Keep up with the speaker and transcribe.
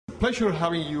pleasure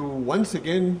having you once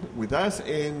again with us.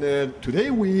 And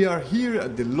today we are here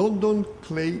at the London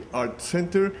Clay Art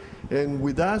Center. And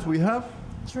with us we have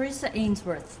Teresa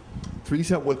Ainsworth.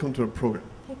 Teresa, welcome to our program.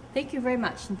 Thank you very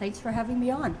much, and thanks for having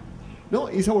me on. No,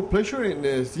 it's our pleasure. And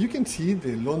as you can see,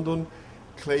 the London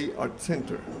Clay Art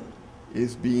Center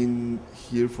has been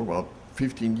here for about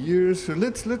 15 years. So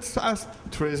let's ask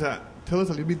Teresa, tell us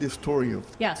a little bit the story of.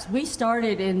 Yes, we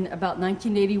started in about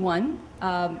 1981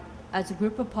 as a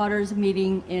group of potters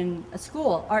meeting in a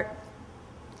school, art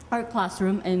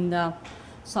classroom in,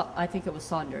 I think it was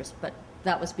Saunders, but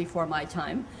that was before my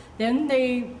time. Then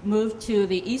they moved to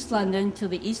the East London, to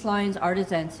the East Lions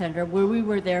Artisan Centre, where we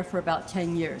were there for about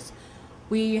 10 years.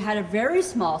 We had a very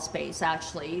small space,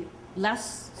 actually,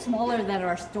 smaller than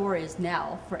our store is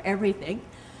now for everything.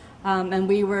 And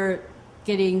we were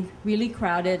getting really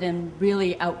crowded and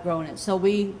really outgrown it. So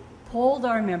we polled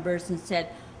our members and said,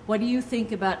 what do you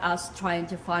think about us trying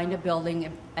to find a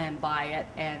building and buy it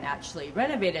and actually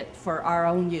renovate it for our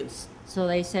own use? So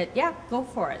they said, yeah, go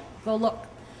for it. Go look.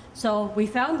 So we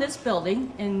found this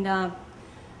building in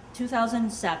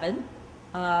 2007.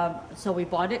 So we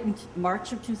bought it in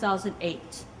March of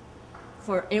 2008.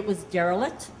 It was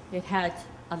derelict. It had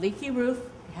a leaky roof.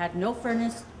 It had no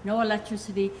furnace, no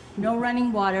electricity, no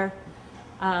running water,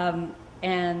 and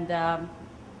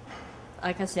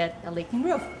like I said, a leaking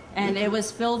roof. And it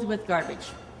was filled with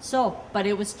garbage. But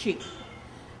it was cheap.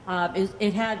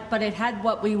 It had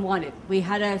what we wanted. We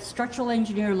had a structural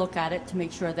engineer look at it to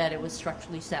make sure that it was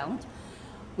structurally sound.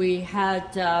 We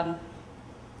had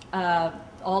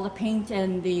all the paint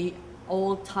and the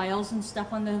old tiles and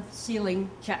stuff on the ceiling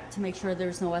checked to make sure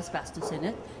there's no asbestos in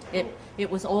it. It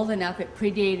was old enough, it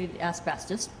predated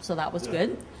asbestos, so that was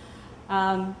good.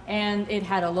 And it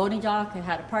had a loading dock, it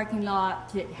had a parking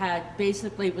lot, it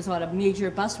was on a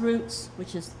major bus routes,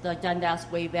 which is the Dundas,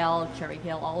 Wayville, Cherry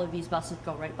Hill, all of these buses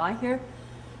go right by here.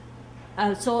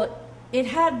 So it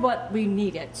had what we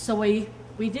needed. So we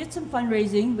did some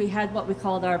fundraising. We had what we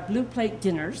called our blue plate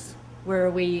dinners, where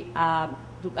we,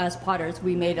 as potters,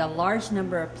 we made a large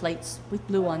number of plates with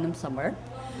blue on them somewhere.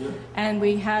 And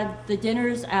we had the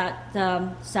dinners at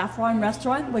Saffron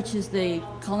Restaurant, which is the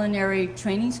culinary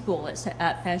training school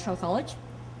at Fanshawe College.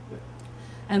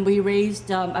 And we raised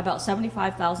about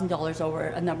 $75,000 over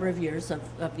a number of years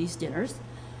of these dinners.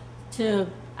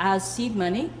 As seed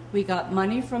money, we got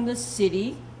money from the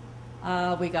city,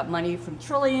 we got money from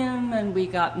Trillium, and we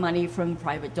got money from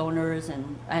private donors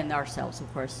and ourselves,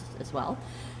 of course, as well,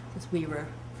 because we were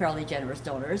fairly generous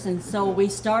donors. And so we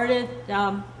started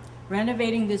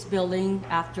renovating this building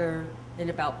in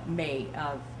about May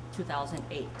of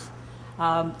 2008.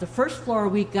 The first floor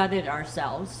we gutted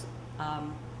ourselves.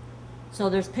 So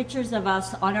there's pictures of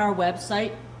us on our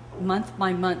website month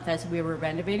by month as we were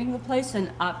renovating the place,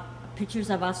 and pictures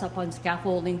of us up on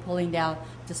scaffolding, pulling down,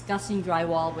 discussing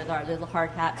drywall with our little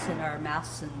hard hats and our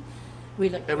masks. And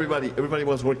everybody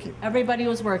was working. Everybody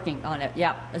was working on it,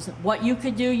 yeah. What you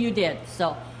could do, you did.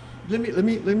 So. Let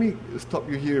me stop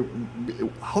you here.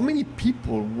 How many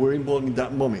people were involved in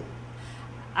that moment?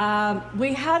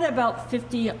 We had about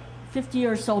 50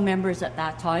 or so members at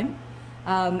that time,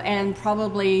 and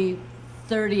probably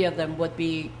 30 of them would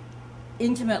be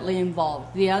intimately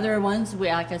involved. The other ones,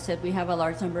 like I said, we have a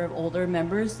large number of older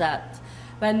members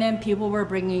and then people were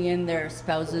bringing in their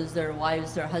spouses, their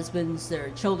wives, their husbands,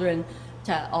 their children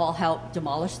to all help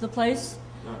demolish the place.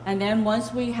 And then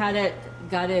once we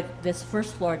got this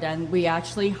first floor done, we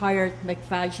actually hired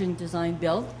McFadden Design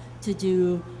Build to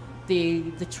do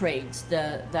the trades,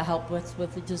 the help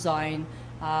with the design.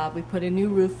 We put a new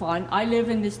roof on. I live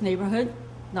in this neighborhood,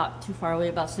 not too far away,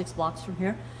 about 6 blocks from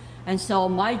here. And so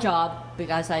my job,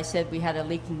 because I said we had a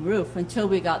leaking roof, until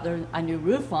we got a new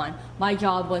roof on, my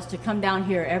job was to come down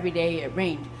here every day it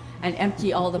rained and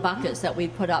empty all the buckets that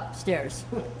we'd put upstairs.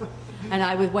 And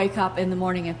I would wake up in the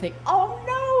morning and think, oh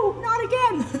no, not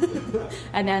again.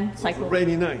 And then cycle. It was a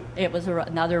rainy night. It was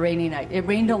another rainy night. It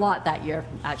rained a lot that year,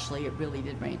 actually. It really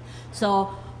did rain.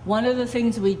 So one of the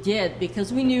things we did,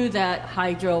 because we knew that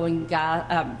hydro and gas,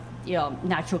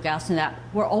 natural gas and that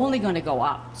were only going to go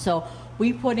up. So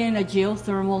we put in a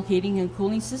geothermal heating and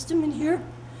cooling system in here.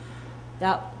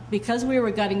 Because we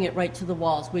were gutting it right to the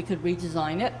walls, we could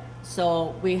redesign it.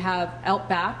 So we have out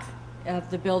back of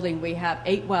the building, we have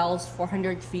 8 wells,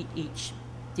 400 feet each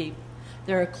deep.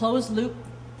 They're a closed loop.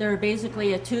 They're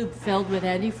basically a tube filled with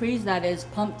antifreeze that is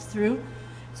pumped through.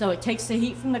 So it takes the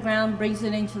heat from the ground, brings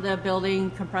it into the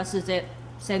building, compresses it,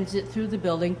 sends it through the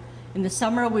building. In the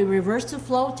summer, we reverse the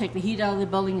flow, take the heat out of the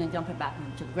building, and dump it back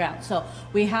into the ground. So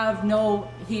we have no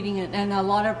heating,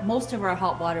 and most of our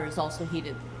hot water is also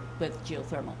heated with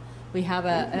geothermal. We have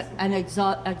an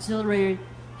auxiliary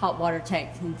hot water tank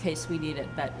in case we need it,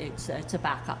 but it's a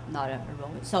backup, not a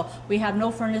rolling. So we have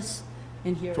no furnace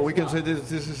in here. So we can say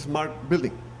this is a smart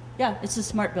building. Yeah, it's a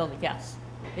smart building, yes.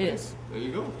 It is. There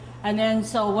you go. And then,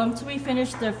 so once we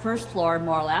finished the first floor,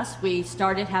 more or less, we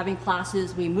started having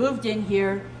classes. We moved in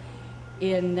here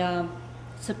in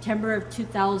September of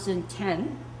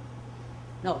 2010.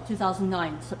 No,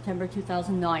 2009, September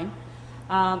 2009.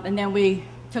 And then we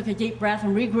took a deep breath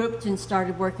and regrouped and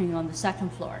started working on the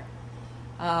second floor.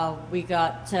 We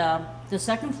got, the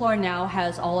second floor now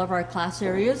has all of our class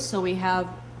areas. So we have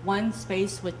one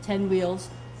space with 10 wheels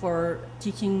for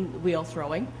teaching wheel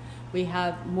throwing. We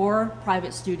have more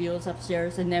private studios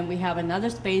upstairs, and then we have another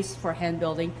space for hand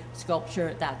building,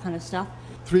 sculpture, that kind of stuff.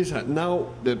 Teresa, now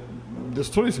the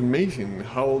story is amazing.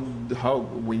 How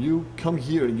when you come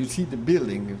here and you see the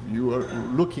building, you are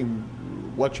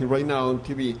watching right now on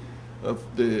TV, of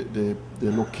the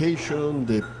location,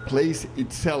 the place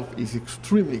itself is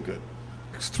extremely good,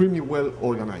 extremely well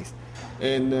organized,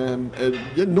 and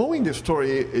knowing the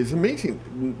story is amazing.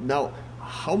 Now,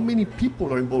 how many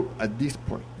people are involved at this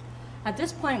point? At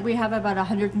this point, we have about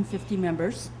 150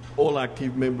 members. All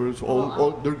active members, they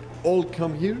all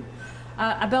come here?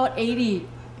 About 80,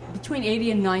 between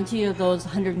 80 and 90 of those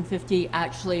 150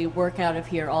 actually work out of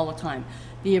here all the time.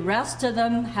 The rest of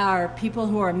them are people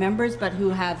who are members but who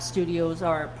have studios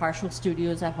or partial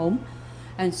studios at home.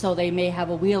 And so they may have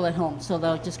a wheel at home, so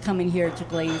they'll just come in here to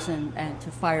glaze and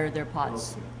to fire their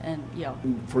pots. Okay. And yeah.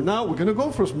 For now, we're going to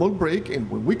go for a small break, and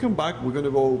when we come back, we're going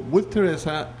to go with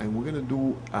Teresa, and we're going to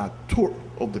do a tour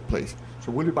of the place.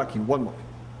 So we'll be back in one moment.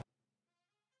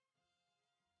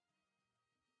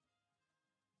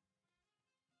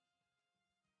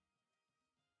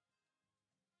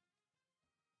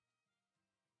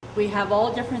 We have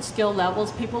all different skill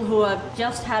levels, people who have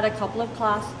just had a couple of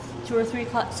classes, 2 or 3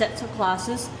 sets of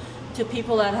classes, to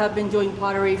people that have been doing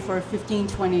pottery for 15,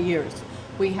 20 years.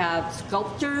 We have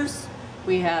sculptors,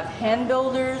 we have hand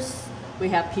builders, we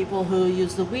have people who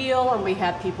use the wheel, and we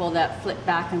have people that flip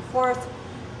back and forth.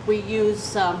 We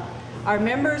use, our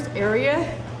members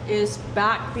area is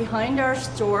back behind our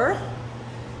store.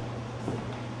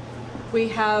 We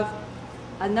have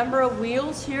a number of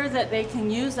wheels here that they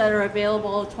can use that are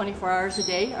available 24 hours a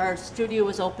day. Our studio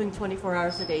is open 24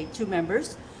 hours a day to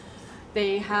members.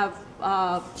 They have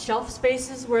shelf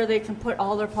spaces where they can put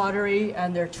all their pottery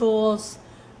and their tools,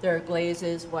 their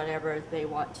glazes, whatever they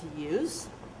want to use.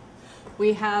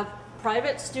 We have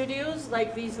private studios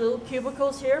like these little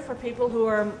cubicles here for people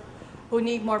who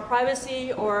need more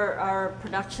privacy, or our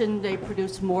production, they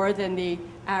produce more than the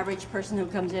average person who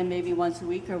comes in maybe once a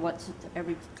week or once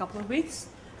every couple of weeks.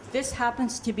 This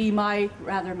happens to be my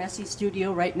rather messy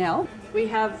studio right now. We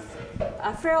have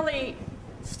a fairly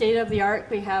state-of-the-art.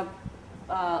 We have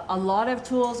a lot of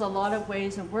tools, a lot of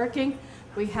ways of working.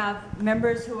 We have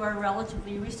members who are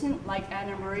relatively recent, like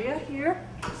Anna Maria here,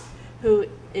 who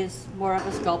is more of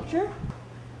a sculptor.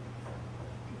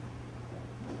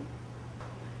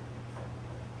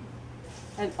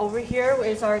 And over here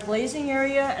is our glazing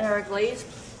area and our glaze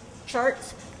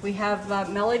charts. We have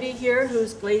Melody here,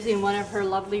 who's glazing one of her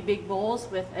lovely big bowls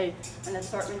with an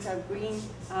assortment of green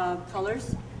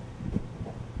colors.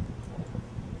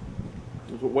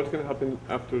 So what's going to happen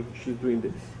after she's doing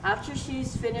this? After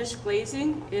she's finished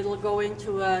glazing, it'll go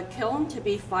into a kiln to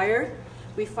be fired.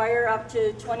 We fire up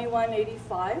to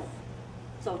 2185,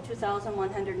 so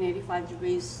 2,185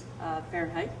 degrees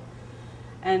Fahrenheit.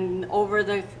 And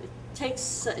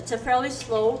it's a fairly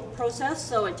slow process,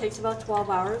 so it takes about 12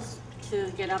 hours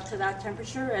to get up to that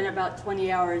temperature, and about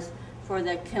 20 hours for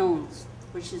the kilns,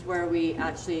 which is where we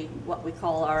actually, what we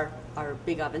call our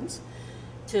big ovens,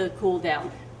 to cool down.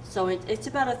 So it's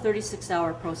about a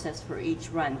 36-hour process for each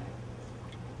run.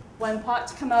 When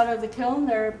pots come out of the kiln,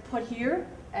 they're put here,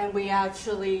 and we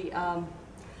actually,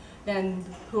 then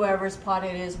whoever's pot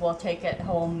it is will take it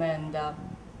home and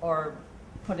or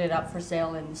put it up for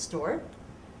sale in the store.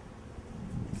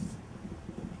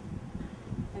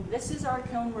 And this is our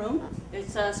kiln room.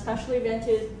 It's a specially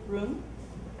vented room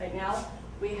right now.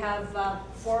 We have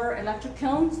 4 electric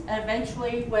kilns, and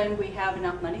eventually, when we have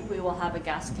enough money, we will have a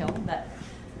gas kiln.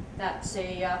 That's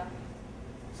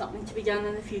something to be done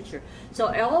in the future.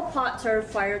 So all pots are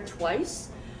fired twice.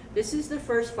 This is the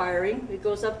first firing. It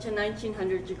goes up to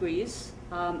 1900 degrees,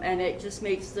 and it just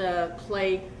makes the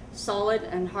clay solid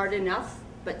and hard enough,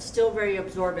 but still very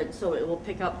absorbent, so it will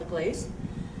pick up the glaze.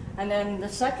 And then the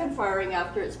second firing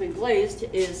after it's been glazed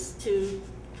is to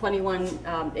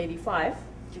 2185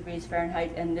 degrees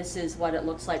Fahrenheit, and this is what it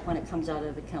looks like when it comes out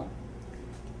of the kiln.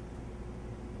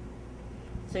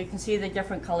 So you can see the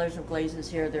different colors of glazes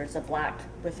here. There's a black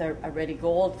with a ready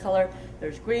gold color.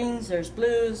 There's greens, there's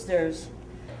blues, there's...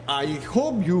 I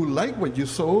hope you like what you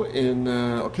saw, and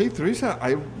okay, Teresa,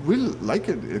 I really like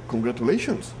it.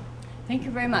 Congratulations. Thank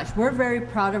you very much. We're very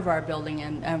proud of our building,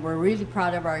 and we're really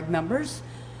proud of our members.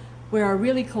 We're a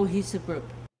really cohesive group.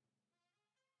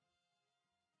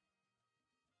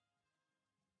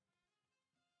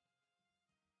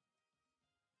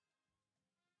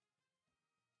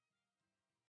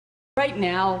 Right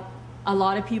now, a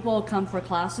lot of people come for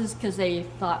classes because they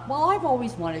thought, well, I've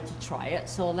always wanted to try it,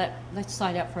 so let's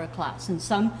sign up for a class. And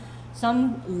some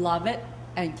love it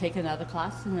and take another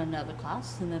class and another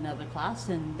class and another class,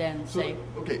 and then say...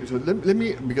 Okay, so let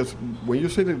me, because when you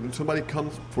say that somebody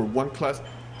comes for one class,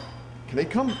 can they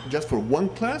come just for one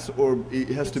class, or it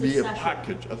has to be a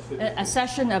package? A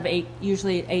session of 8,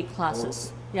 usually 8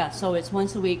 classes. Oh. Yeah, so it's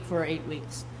once a week for 8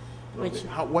 weeks. Which,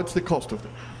 what's the cost of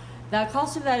that? The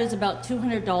cost of that is about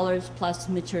 $200 plus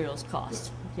materials cost.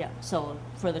 Yeah, so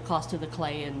for the cost of the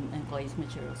clay and glazed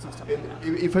materials and stuff like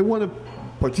that. If I want to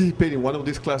participate in one of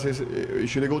these classes,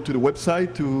 should I go to the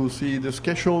website to see the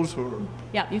schedules? Or?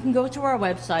 Yeah, you can go to our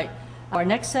website. Our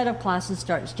next set of classes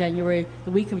starts the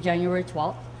week of January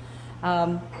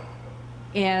 12th.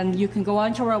 And you can go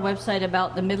onto our website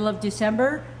about the middle of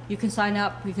December. You can sign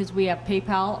up because we have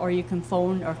PayPal, or you can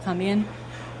phone or come in.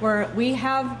 Where we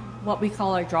have what we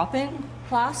call our drop-in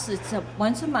class. It's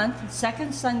once a month,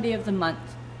 second Sunday of the month.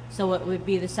 So it would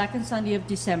be the second Sunday of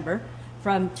December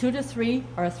from 2 to 3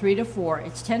 or 3 to 4.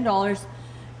 It's $10.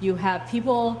 You have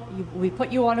people, we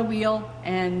put you on a wheel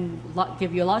and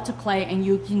give you lots of clay, and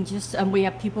you can just, and we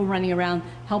have people running around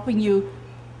helping you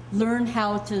learn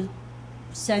how to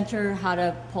center, how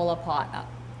to pull a pot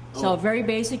up. So very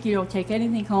basic, you don't take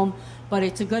anything home, but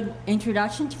it's a good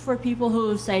introduction for people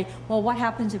who say, well, what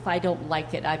happens if I don't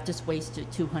like it? I've just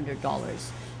wasted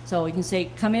 $200. So you can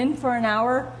say, come in for an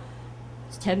hour,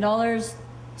 it's $10,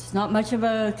 it's not much of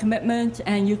a commitment,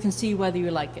 and you can see whether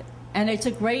you like it. And it's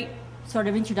a great sort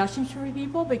of introduction for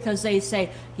people because they say,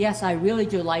 yes, I really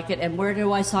do like it, and where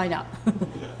do I sign up?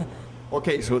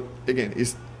 Okay, so again,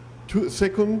 it's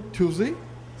second Tuesday?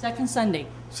 Second Sunday.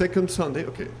 Second Sunday,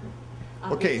 okay.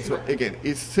 Okay, so again,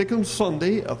 it's second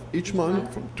Sunday of each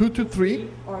month from 2 to 3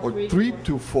 or 3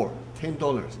 to 4,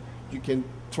 $10. You can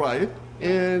try it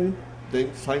and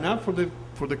then sign up for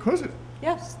the courses.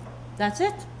 Yes, that's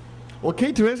it.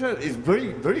 Okay, Teresa, it's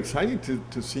very, very exciting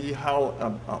to see how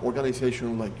an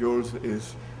organization like yours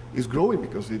is growing,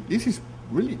 because this is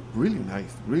really, really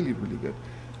nice, really, really good.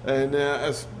 And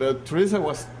as Teresa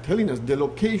was telling us, the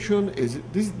location is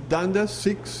this Dundas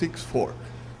 664.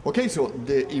 Okay, so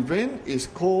the event is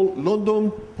called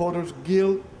London Potters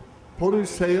Guild Pottery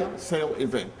Sale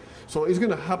Event. So it's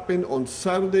going to happen on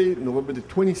Saturday, November the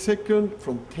 22nd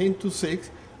from 10 to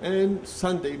 6, and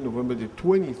Sunday, November the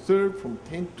 23rd from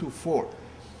 10 to 4.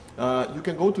 You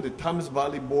can go to the Thames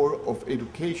Valley Board of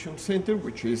Education Center,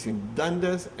 which is in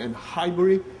Dundas and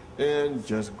Highbury, and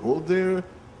just go there,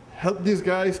 help these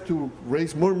guys to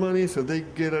raise more money so they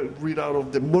get rid out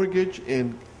of the mortgage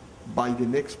and buy the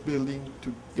next building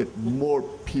to get more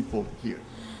people here.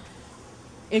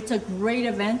 It's a great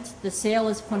event. The sale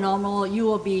is phenomenal. You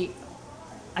will be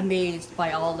amazed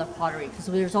by all the pottery because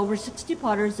there's over 60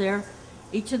 potters there.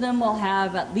 Each of them will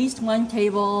have at least one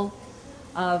table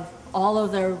of all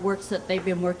of their works that they've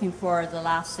been working for the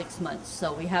last 6 months.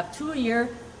 So we have 2 a year,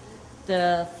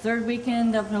 the third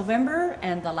weekend of November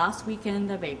and the last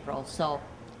weekend of April. So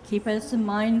keep us in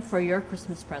mind for your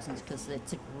Christmas presents because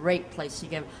it's a great place to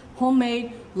give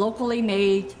homemade, locally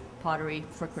made pottery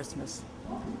for Christmas.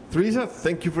 Teresa,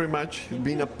 thank you very much. It's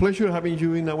been a pleasure having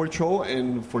you in our show,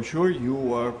 and for sure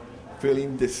you are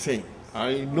feeling the same.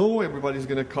 I know everybody's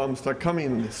going to start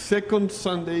coming the second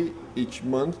Sunday each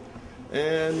month,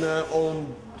 and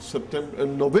on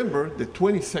November the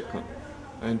 22nd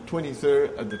and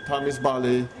 23rd at the Thames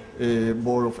Valley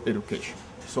Board of Education.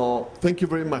 So thank you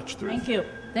very much, Teresa. Thank you.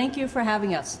 Thank you for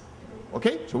having us.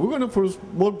 Okay, so we're going to for a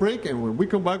small break, and when we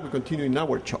come back, we continue in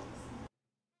our show.